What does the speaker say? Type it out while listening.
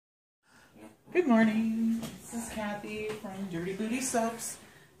Good morning, this is Kathy from Dirty Booty Soaps,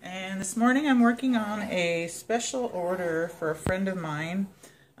 and this morning I'm working on a special order for a friend of mine.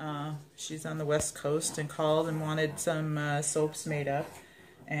 She's on the West Coast and called and wanted some soaps made up.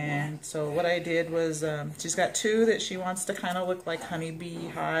 And so what I did was, she's got two that she wants to kind of look like honeybee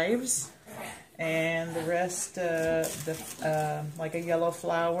hives, and the rest like a yellow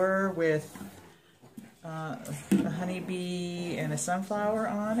flower with a honeybee and a sunflower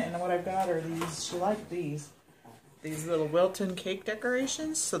on. And what I've got are these, she liked these little Wilton cake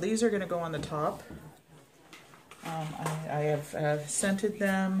decorations, so these are going to go on the top. I have scented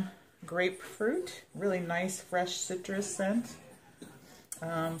them grapefruit, really nice fresh citrus scent.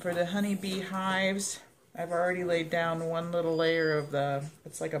 For the honeybee hives, I've already laid down one little layer of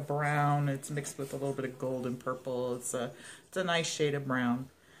it's like a brown, it's mixed with a little bit of gold and purple. It's a nice shade of brown.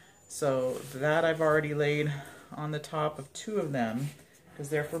 So that I've already laid on the top of two of them because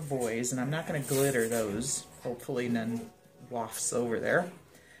they're for boys, and I'm not going to glitter those. Hopefully none wafts over there.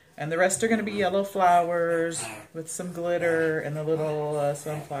 And the rest are going to be yellow flowers with some glitter and the little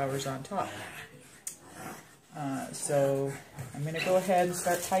sunflowers on top. So I'm going to go ahead and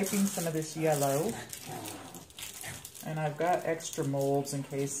start typing some of this yellow. And I've got extra molds in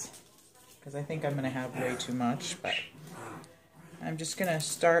case, because I think I'm going to have way too much, but I'm just going to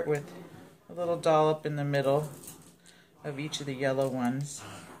start with a little dollop in the middle of each of the yellow ones.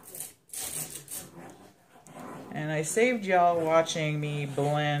 And I saved y'all watching me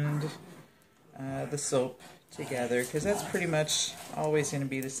blend the soap together, because that's pretty much always going to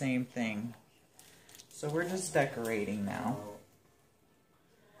be the same thing. So we're just decorating now.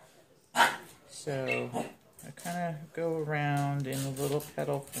 So I kind of go around in a little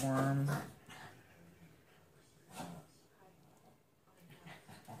petal form.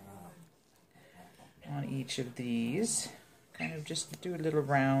 On each of these, kind of just do a little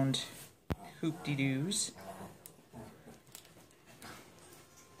round hoop-de-doos.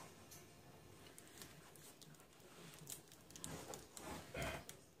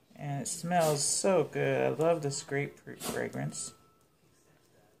 And it smells so good. I love this grapefruit fragrance.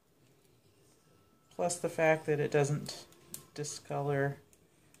 Plus the fact that it doesn't discolor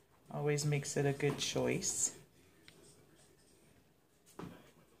always makes it a good choice.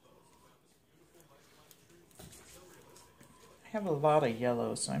 I have a lot of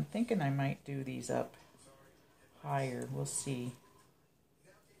yellow, so I'm thinking I might do these up higher. We'll see.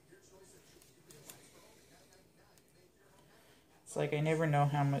 It's like I never know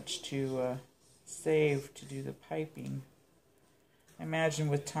how much to save to do the piping. I imagine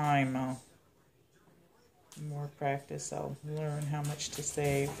with time, more practice, I'll learn how much to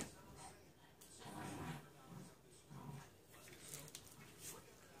save.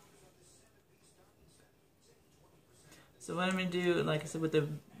 So what I'm going to do, like I said,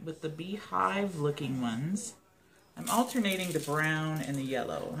 with the beehive looking ones, I'm alternating the brown and the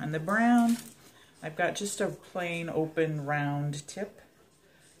yellow. And the brown, I've got just a plain open round tip.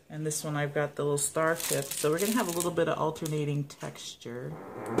 And this one I've got the little star tip. So we're going to have a little bit of alternating texture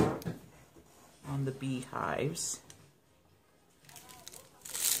on the beehives.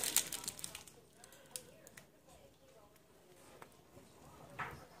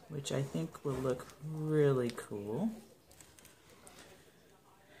 Which I think will look really cool.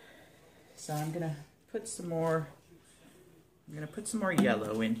 So I'm gonna put some more. I'm gonna put some more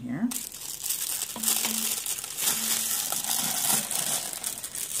yellow in here.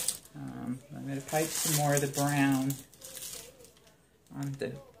 I'm gonna pipe some more of the brown on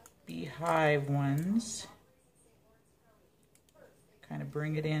the beehive ones. Kind of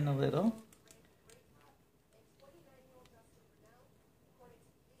bring it in a little.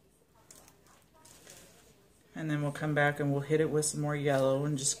 And then we'll come back and we'll hit it with some more yellow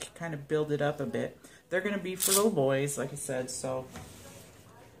and just kind of build it up a bit. They're going to be for little boys, like I said, so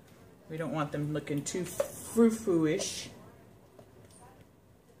we don't want them looking too frou-frou-ish.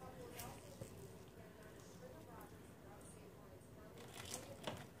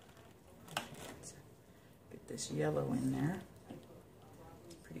 Get this yellow in there.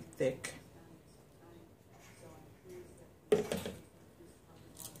 It's pretty thick.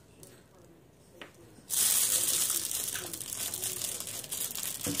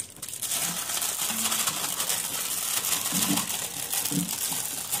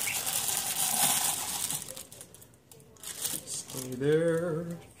 Stay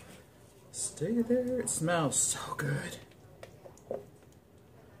there. Stay there. It smells so good.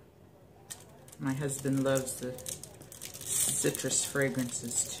 My husband loves the citrus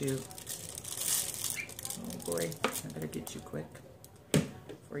fragrances too. Oh boy, I better get you quick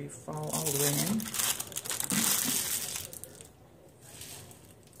before you fall all the way in.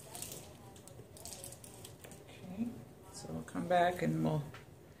 come back and we'll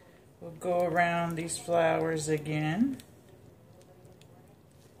go around these flowers again.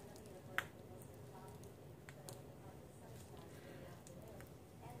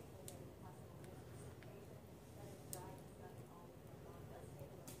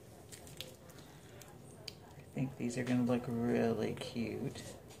 I think these are going to look really cute.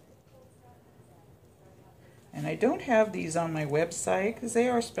 And I don't have these on my website because they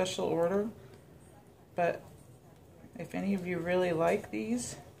are special order, but if any of you really like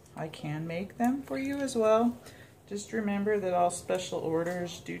these, I can make them for you as well. Just remember that all special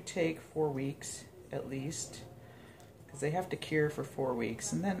orders do take 4 weeks at least, because they have to cure for 4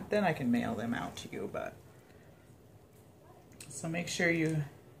 weeks, and then I can mail them out to you. But so make sure you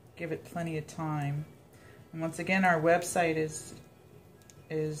give it plenty of time. And once again, our website is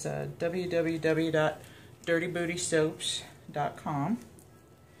www.dirtybootysoaps.com,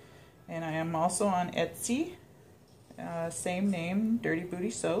 and I am also on Etsy. Same name, Dirty Booty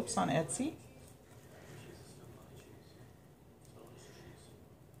Soaps on Etsy.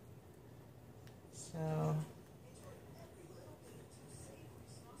 So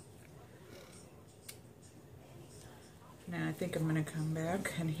now I think I'm going to come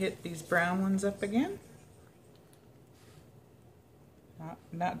back and hit these brown ones up again.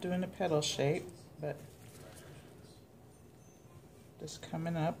 Not doing a petal shape, but just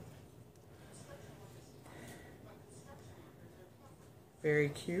coming up. Very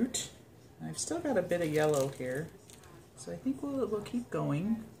cute. I've still got a bit of yellow here, so I think we'll keep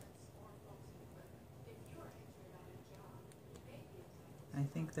going. I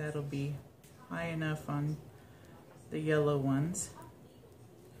think that'll be high enough on the yellow ones.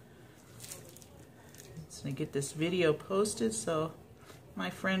 So I get this video posted so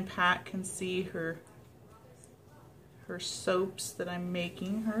my friend Pat can see her soaps that I'm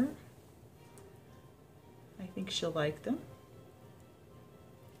making her. I think she'll like them.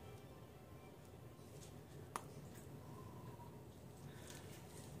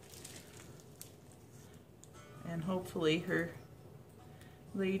 And hopefully her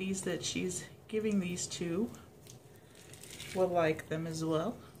ladies that she's giving these to will like them as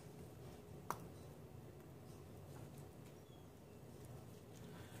well.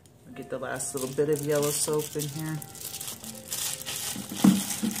 I'll get the last little bit of yellow soap in here.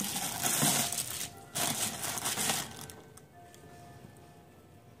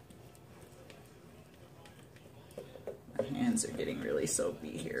 My hands are getting really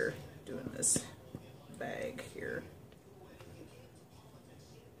soapy here doing this bag here.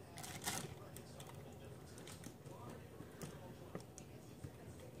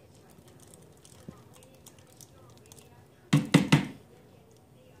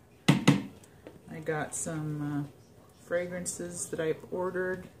 I got some fragrances that I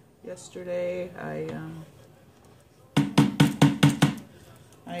ordered yesterday. I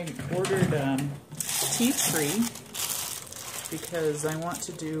ordered tea tree because I want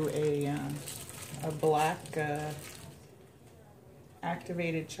to do a black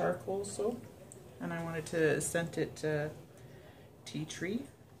activated charcoal soap, and I wanted to scent it tea tree.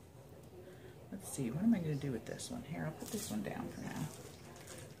 Let's see, what am I going to do with this one? Here, I'll put this one down for now.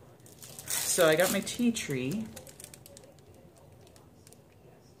 So I got my tea tree.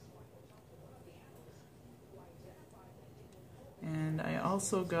 And I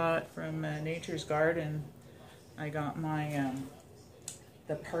also got from Nature's Garden, I got my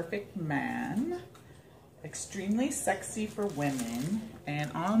The Perfect Man, Extremely Sexy for Women,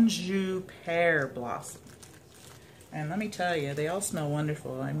 and Anjou Pear Blossom. And let me tell you, they all smell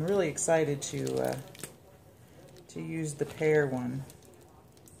wonderful. I'm really excited to use the pear one.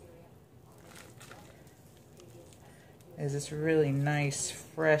 It's this really nice,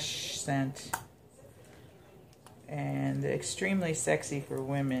 fresh scent. And Extremely Sexy for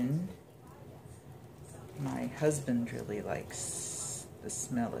Women, my husband really likes the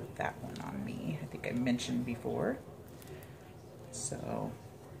smell of that one on me. I think I mentioned before. So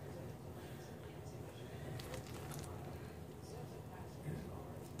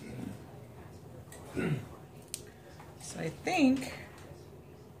I think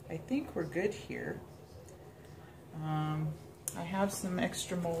we're good here. I have some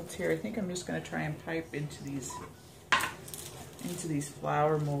extra molds here. I think I'm just going to try and pipe into these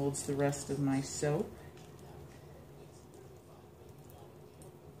flower molds the rest of my soap.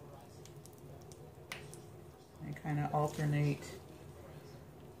 I kind of alternate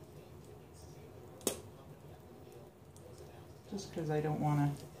just because I don't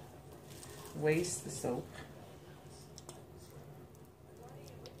want to waste the soap.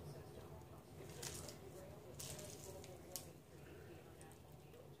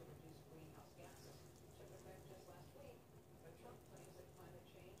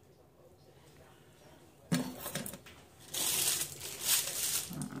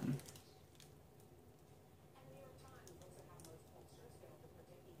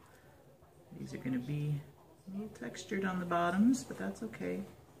 These are going to be a little textured on the bottoms, but that's okay.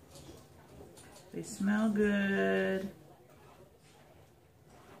 They smell good.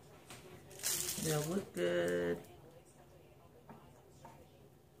 They'll look good.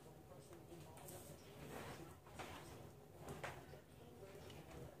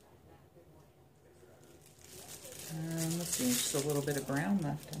 Let's see, just a little bit of brown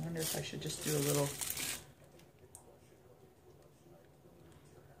left. I wonder if I should just do a little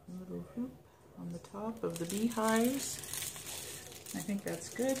hoop on the top of the beehives. I think that's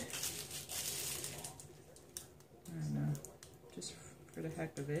good. I don't know, just for the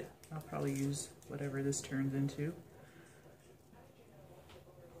heck of it, I'll probably use whatever this turns into.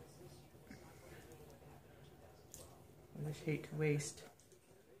 I just hate to waste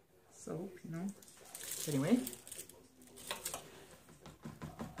soap, you know. Anyway.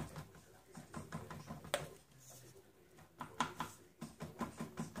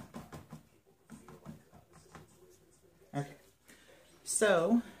 Okay.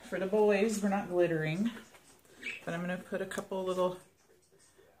 So, for the boys, we're not glittering, but I'm going to put a couple little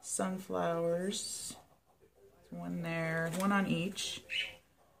sunflowers. One there, one on each.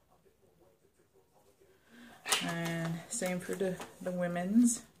 And same for the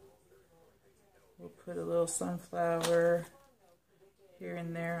women's. We'll put a little sunflower here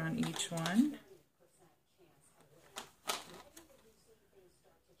and there on each one.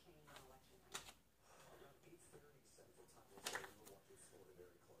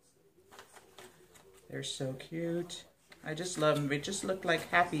 They're so cute. I just love them. They just look like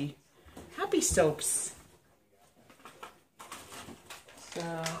happy soaps.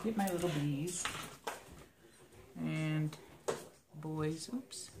 So get my little bees and boys.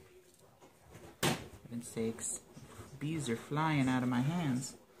 Oops. For heaven's sakes, bees are flying out of my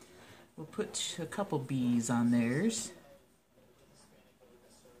hands. We'll put a couple bees on theirs.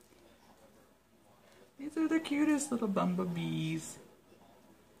 These are the cutest little bumblebees.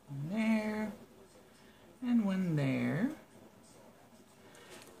 One there. And one there.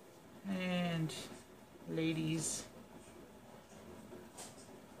 And ladies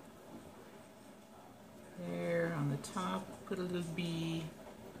there on the top, put a little bee.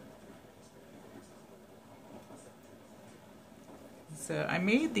 So I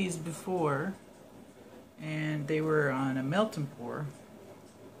made these before and they were on a melt and pour.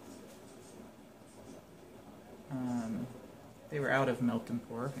 They were out of melt and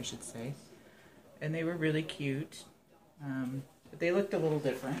pour, I should say. And they were really cute, but they looked a little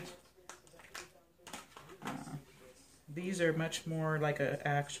different. These are much more like an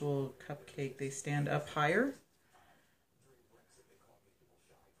actual cupcake. They stand up higher.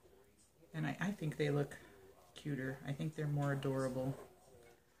 And I think they look cuter. I think they're more adorable.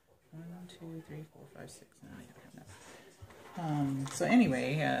 1, 2, 3, 4, 5, 6, 9. So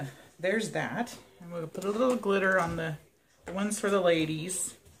anyway, there's that. I'm going to put a little glitter on the ones for the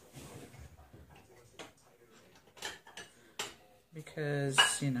ladies.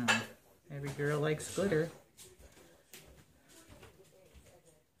 Because, you know, every girl likes glitter.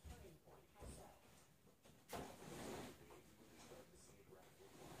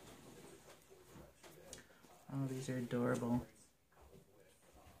 Oh, these are adorable.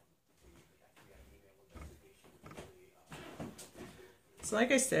 So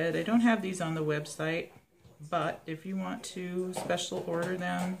like I said, I don't have these on the website, but if you want to special order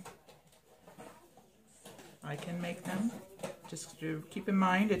them, I can make them. Just keep in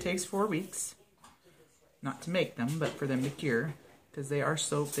mind, it takes 4 weeks. Not to make them, but for them to cure. Because they are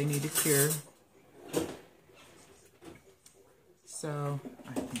soap, they need to cure. So,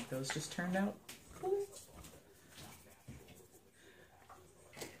 I think those just turned out cool.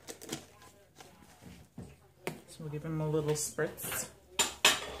 So we'll give them a little spritz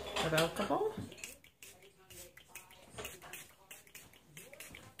of alcohol.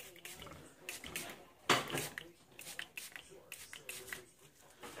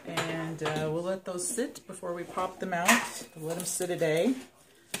 And we'll let those sit before we pop them out. We'll let them sit a day.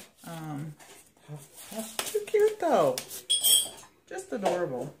 That's too cute though. Just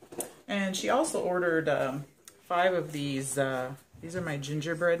adorable. And she also ordered 5 of these. These are my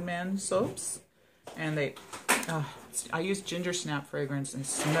gingerbread man soaps. And I use ginger snap fragrance and it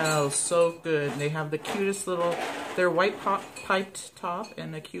smells so good. They have the cutest little, they're white piped top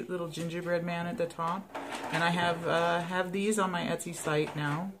and the cute little gingerbread man at the top. And I have these on my Etsy site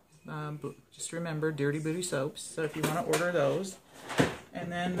now. Just remember, Dirty Booty Soaps. So if you want to order those.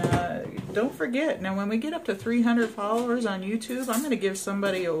 And then don't forget, now when we get up to 300 followers on YouTube, I'm going to give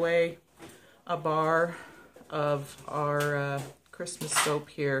somebody away a bar of our Christmas soap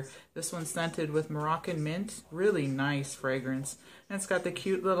here. This one's scented with Moroccan mint. Really nice fragrance. And it's got the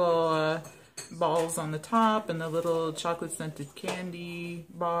cute little balls on the top and the little chocolate scented candy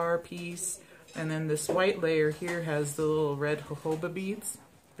bar piece. And then this white layer here has the little red jojoba beads.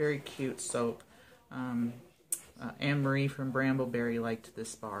 Very cute soap. Anne-Marie from Brambleberry liked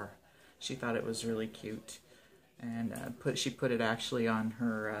this bar. She thought it was really cute. And she put it actually on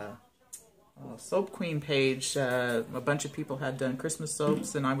her Soap Queen page. A bunch of people had done Christmas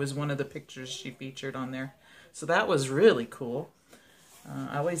soaps, and I was one of the pictures she featured on there. So that was really cool.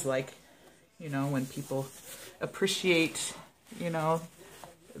 I always like, you know, when people appreciate, you know,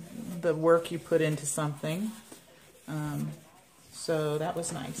 the work you put into something. So that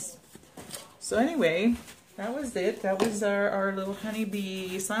was nice. So anyway, that was it. That was our little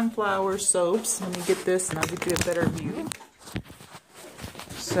Honeybee sunflower soaps. Let me get this and I'll give you a better view.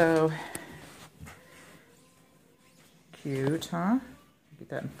 So, cute, huh? Get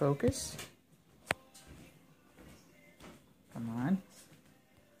that in focus. Come on.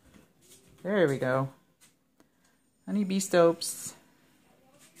 There we go. Honeybee soaps.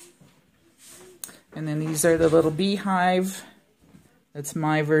 And then these are the little beehive. That's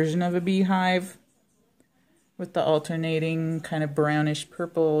my version of a beehive with the alternating kind of brownish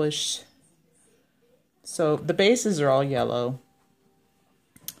purplish. So the bases are all yellow.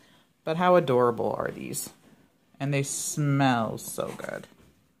 But how adorable are these? And they smell so good.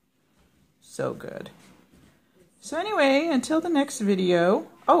 So good. So anyway, until the next video.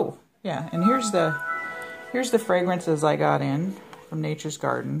 Oh, yeah, and here's the fragrances I got in from Nature's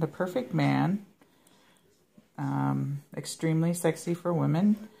Garden. The Perfect Man. Extremely Sexy for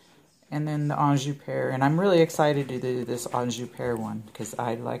Women, and then the Anjou Pear. And I'm really excited to do this Anjou Pear one because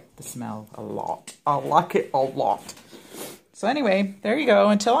I like the smell a lot. I like it a lot. So anyway, there you go.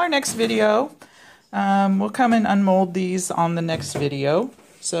 Until our next video, we'll come and unmold these on the next video.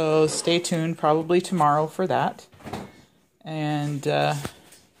 So stay tuned, probably tomorrow for that. And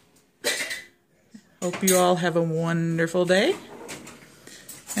hope you all have a wonderful day.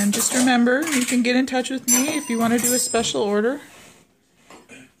 And just remember, you can get in touch with me if you want to do a special order.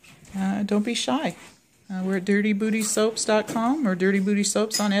 Don't be shy. We're at dirtybootysoaps.com or Dirty Booty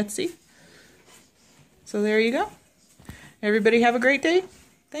Soaps on Etsy. So there you go. Everybody have a great day.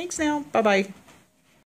 Thanks now. Bye-bye.